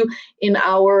has too, in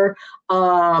our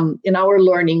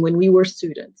learning when we were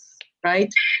students,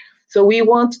 right? So we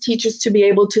want teachers to be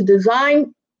able to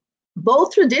design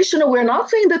both traditional. We're not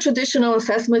saying the traditional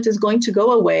assessment is going to go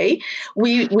away.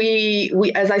 We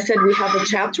as I said, we have a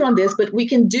chapter on this, but we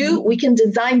can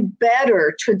design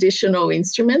better traditional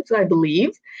instruments, I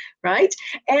believe, right?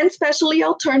 And especially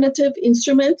alternative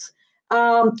instruments,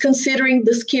 considering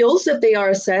the skills that they are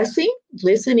assessing,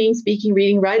 listening, speaking,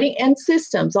 reading, writing, and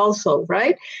systems also,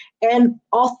 right? And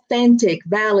authentic,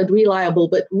 valid, reliable,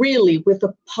 but really with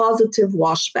a positive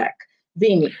washback.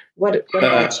 Vinny, what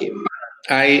about you?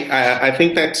 I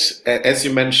think that, as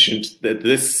you mentioned, that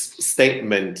this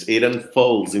statement, it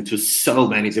unfolds into so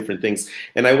many different things.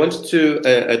 And I want to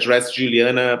address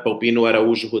Juliana Balbino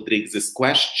Araújo Rodrigues'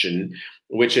 question,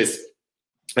 which is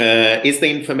the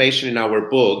information in our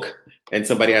book, and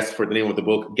somebody asked for the name of the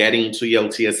book, Getting into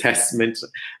ELT Assessment,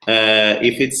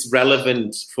 if it's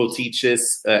relevant for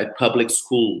teachers at public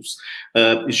schools.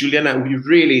 Juliana, we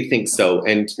really think so.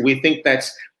 And we think that,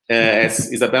 as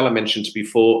Isabela mentioned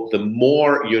before, the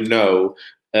more you know,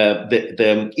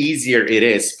 the easier it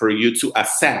is for you to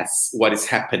assess what is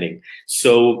happening.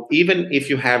 So even if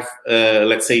you have,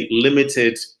 let's say,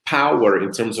 limited power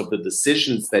in terms of the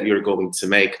decisions that you're going to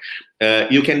make,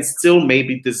 you can still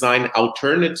maybe design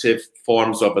alternative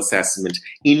forms of assessment,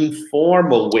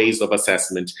 informal ways of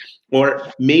assessment, or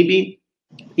maybe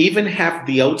even have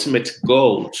the ultimate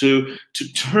goal to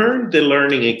turn the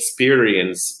learning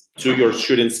experience to your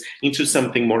students into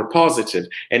something more positive,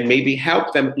 and maybe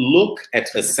help them look at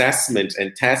assessment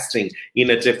and testing in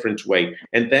a different way.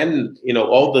 And then, you know,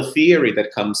 all the theory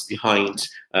that comes behind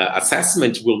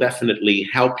assessment will definitely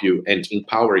help you and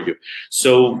empower you.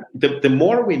 So the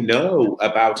more we know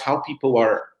about how people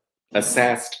are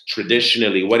assessed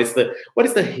traditionally, what is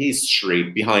the history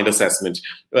behind assessment?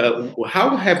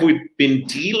 How have we been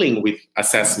dealing with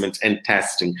assessment and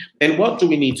testing? And what do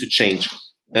we need to change?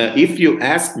 If you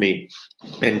ask me,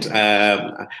 and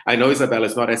I know Isabela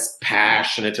is not as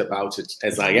passionate about it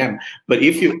as I am, but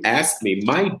if you ask me,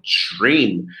 my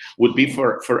dream would be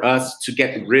for us to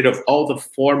get rid of all the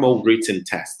formal written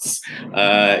tests.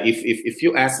 If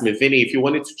you ask me, Vinny, if you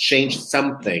wanted to change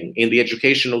something in the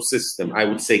educational system, I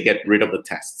would say get rid of the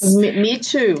tests. Me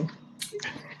too.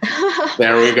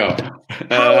 There we go.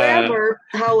 However,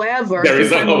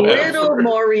 since I'm a little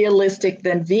more realistic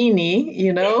than Vinny,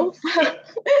 you know,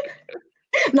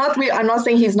 I'm not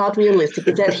saying he's not realistic.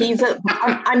 It's that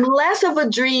I'm less of a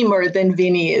dreamer than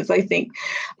Vinny is, I think.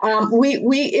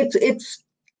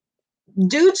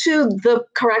 due to the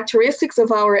characteristics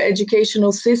of our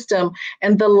educational system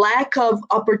and the lack of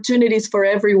opportunities for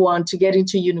everyone to get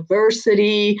into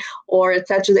university or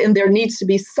etc., and there needs to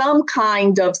be some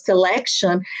kind of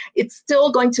selection, it's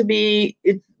still going to be,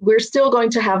 we're still going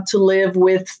to have to live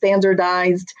with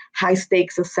standardized high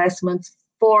stakes assessments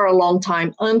for a long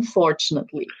time,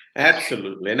 unfortunately.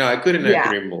 Absolutely. No, I couldn't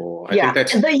agree more. I think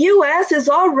that's... The US is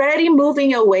already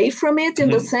moving away from it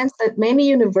in the sense that many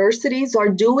universities are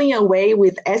doing away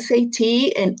with SAT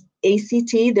and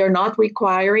ACT. They're not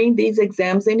requiring these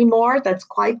exams anymore. That's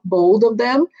quite bold of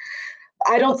them.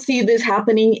 I don't see this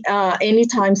happening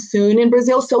anytime soon in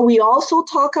Brazil. So we also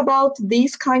talk about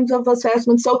these kinds of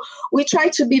assessments. So we try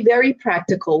to be very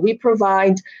practical. We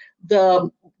provide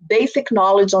the basic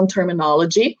knowledge on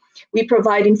terminology. We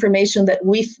provide information that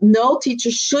we know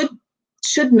teachers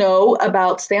should know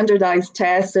about standardized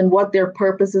tests and what their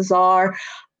purposes are,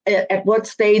 at what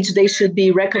stage they should be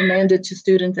recommended to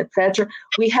students, etc.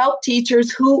 We help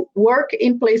teachers who work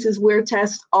in places where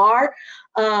tests are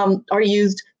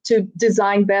used to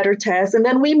design better tests. And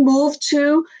then we move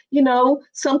to,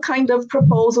 some kind of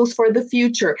proposals for the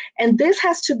future. And this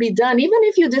has to be done, even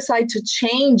if you decide to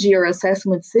change your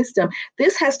assessment system,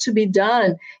 this has to be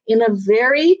done in a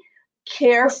very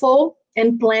careful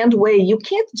and planned way. You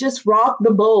can't just rock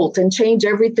the boat and change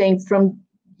everything from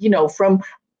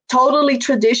totally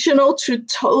traditional to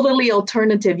totally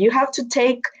alternative. You have to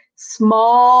take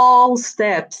small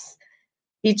steps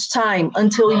each time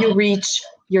until you reach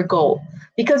your goal,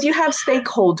 because you have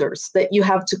stakeholders that you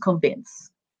have to convince.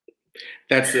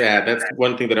 That's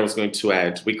one thing that I was going to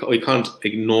add. We can't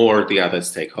ignore the other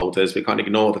stakeholders. We can't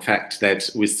ignore the fact that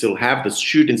we still have the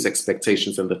students'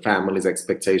 expectations and the families'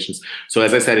 expectations. So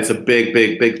as I said, it's a big,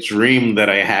 big, big dream that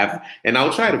I have, and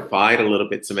I'll try to fight a little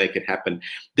bit to make it happen.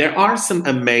 There are some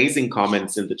amazing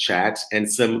comments in the chat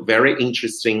and some very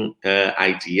interesting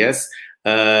ideas,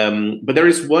 but there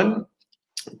is one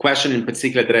question in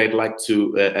particular that I'd like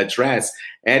to address.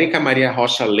 Erika Maria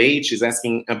Rocha Leite is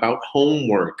asking about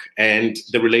homework and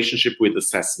the relationship with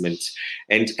assessment.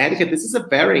 And Erika, this is a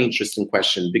very interesting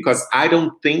question, because I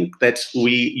don't think that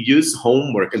we use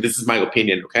homework, and this is my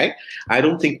opinion, okay? I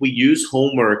don't think we use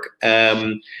homework,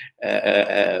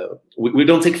 we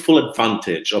don't take full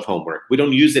advantage of homework. We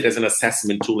don't use it as an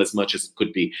assessment tool as much as it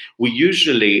could be. We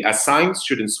usually assign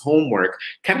students homework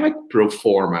kind of like pro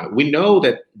forma. We know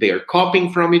that they are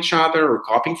copying from each other or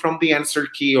copying from the answer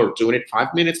key or doing it 5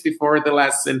 minutes before the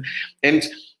lesson. And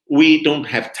we don't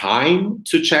have time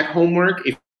to check homework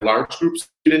if large groups of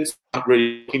students are not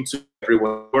really looking to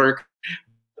everyone's work.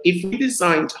 If we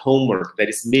designed homework that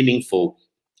is meaningful,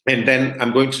 and then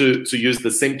I'm going to use the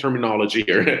same terminology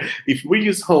here. If we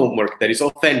use homework that is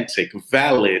authentic,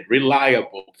 valid,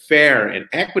 reliable, fair, and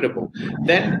equitable,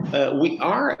 then we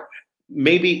are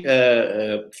maybe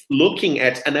looking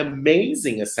at an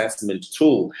amazing assessment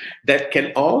tool that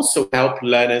can also help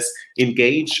learners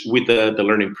engage with the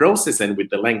learning process and with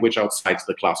the language outside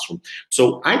the classroom.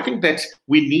 So I think that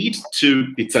we need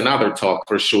to, it's another talk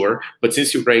for sure, but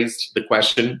since you raised the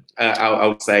question,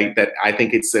 I'll say that I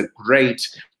think it's a great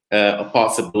a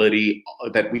possibility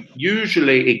that we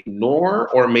usually ignore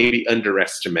or maybe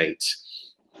underestimate.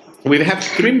 We have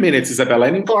 3 minutes, Isabela.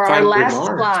 Any for our last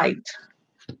slide.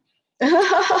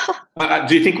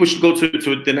 Do you think we should go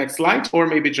to the next slide, or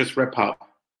maybe just wrap up?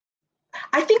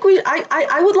 I think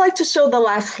I would like to show the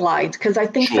last slide, because I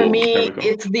think for me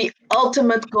it's the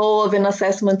ultimate goal of an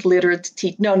assessment literate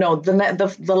teacher. No,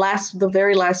 the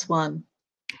very last one.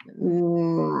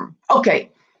 Okay.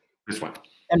 This one.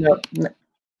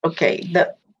 Okay,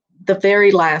 the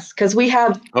very last, because we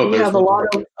have a lot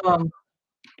of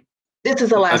this is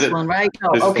the last one, right? No,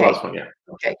 this okay. Is the last one, yeah.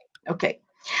 Okay.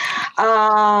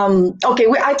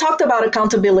 I talked about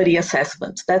accountability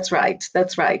assessment. That's right.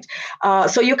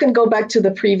 So you can go back to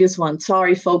the previous one.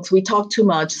 Sorry, folks, we talked too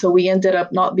much, so we ended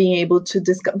up not being able to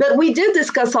discuss, but we did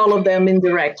discuss all of them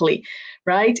indirectly,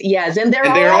 right? Yes, and they're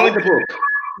all in the book.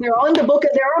 They're all in the book,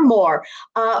 and there are more.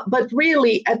 But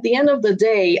really, at the end of the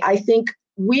day, I think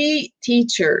we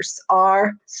teachers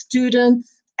are student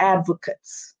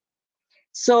advocates.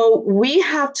 So we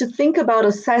have to think about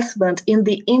assessment in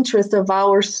the interest of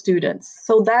our students.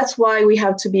 So that's why we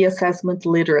have to be assessment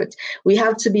literate. We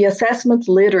have to be assessment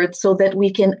literate so that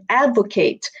we can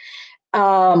advocate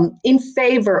in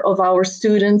favor of our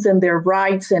students and their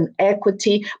rights and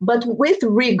equity, but with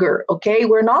rigor, okay?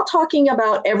 We're not talking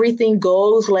about everything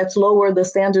goes, let's lower the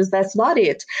standards, that's not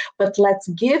it. But let's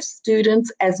give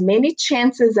students as many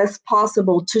chances as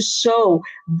possible to show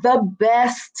the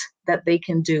best that they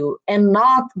can do and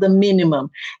not the minimum,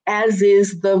 as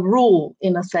is the rule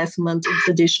in assessment, in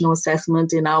traditional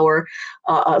assessment in our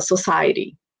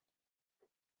society.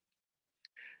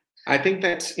 I think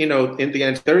that, you know, in the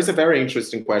end, there is a very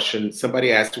interesting question.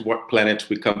 Somebody asked what planet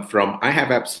we come from. I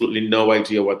have absolutely no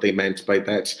idea what they meant by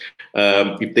that.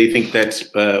 If they think that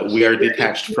we are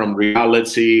detached from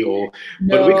reality, or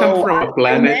no, but we come from a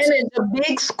planet. I manage a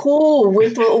big school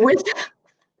with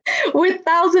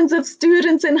thousands of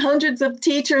students and hundreds of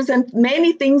teachers, and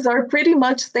many things are pretty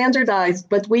much standardized.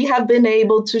 But we have been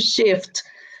able to shift,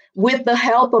 with the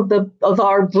help of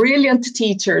our brilliant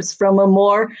teachers, from a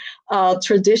more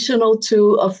traditional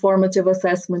to a formative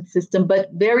assessment system,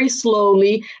 but very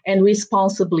slowly and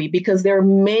responsibly, because there are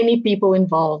many people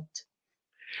involved.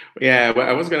 Yeah, well,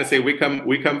 I was going to say we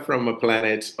come from a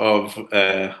planet of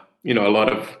you know, a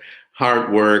lot of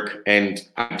hard work and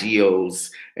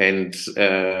ideals and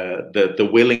the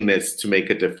willingness to make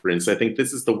a difference. I think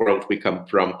this is the world we come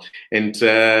from, and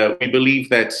we believe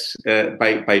that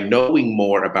by knowing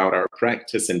more about our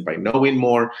practice and by knowing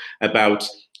more about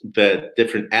the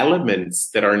different elements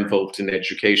that are involved in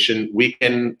education, we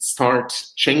can start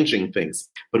changing things.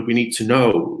 But we need to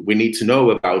know. We need to know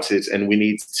about it, and we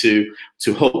need to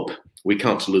hope. We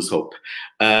can't lose hope.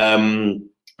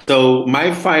 So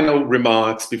my final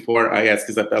remarks before I ask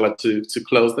Isabela to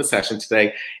close the session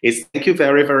today is thank you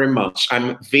very, very much.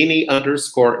 I'm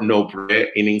Vini_Nobre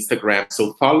in Instagram,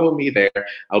 so follow me there.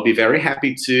 I'll be very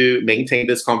happy to maintain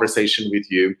this conversation with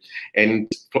you.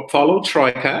 And follow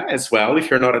Troika as well.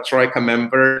 If you're not a Troika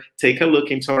member, take a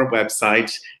look into our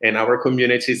website, and our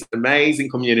community is an amazing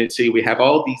community. We have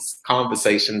all these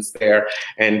conversations there.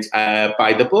 And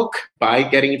buy the book, by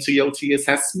getting into ELT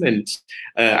assessment.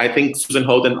 I think Susan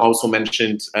Holden also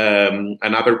mentioned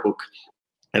another book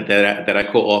that I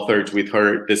co-authored with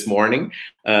her this morning.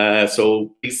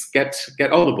 So please get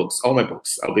all the books, all my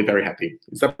books. I'll be very happy.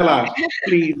 Isabela,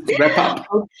 please wrap up.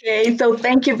 Okay, so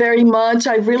thank you very much.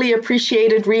 I really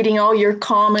appreciated reading all your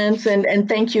comments, and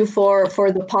thank you for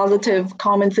the positive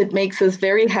comments. It makes us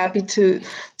very happy to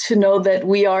know that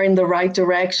we are in the right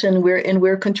direction.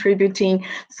 We're contributing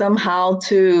somehow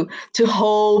to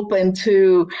hope and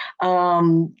to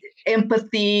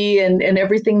empathy and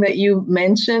everything that you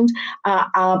mentioned.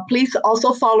 Please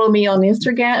also follow me on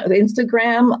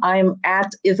Instagram. I'm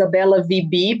at Isabela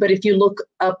VB, but if you look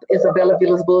up Isabela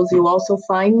Vilas Boas, you also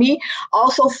find me.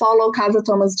 Also follow Casa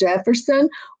Thomas Jefferson.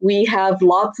 We have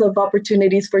lots of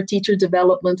opportunities for teacher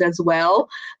development as well.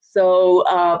 So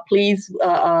please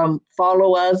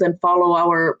follow us and follow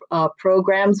our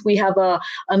programs. We have a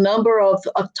number of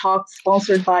talks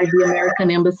sponsored by the American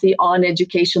Embassy on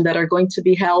education that are going to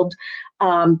be held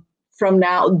from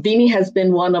now. Vini has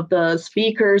been one of the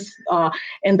speakers,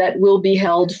 and that will be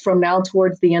held from now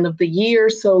towards the end of the year.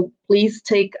 So please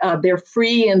take, they're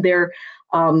free, and they're,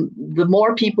 the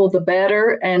more people, the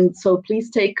better. And so please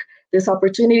take this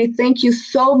opportunity. Thank you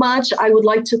so much. I would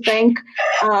like to thank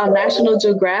National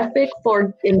Geographic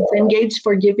and Engage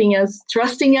for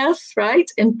trusting us,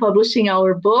 right, in publishing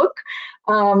our book.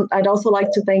 I'd also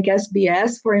like to thank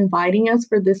SBS for inviting us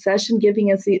for this session,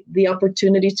 giving us the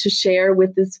opportunity to share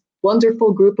with this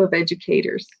wonderful group of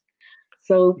educators.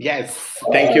 So yes,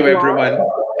 thank you, everyone.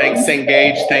 Thanks,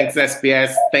 Engage. Thanks,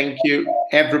 SBS. Thank you,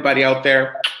 everybody out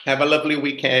there. Have a lovely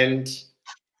weekend.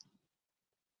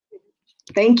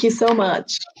 Thank you so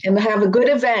much, and have a good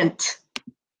event.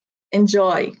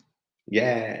 Enjoy.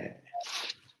 Yeah.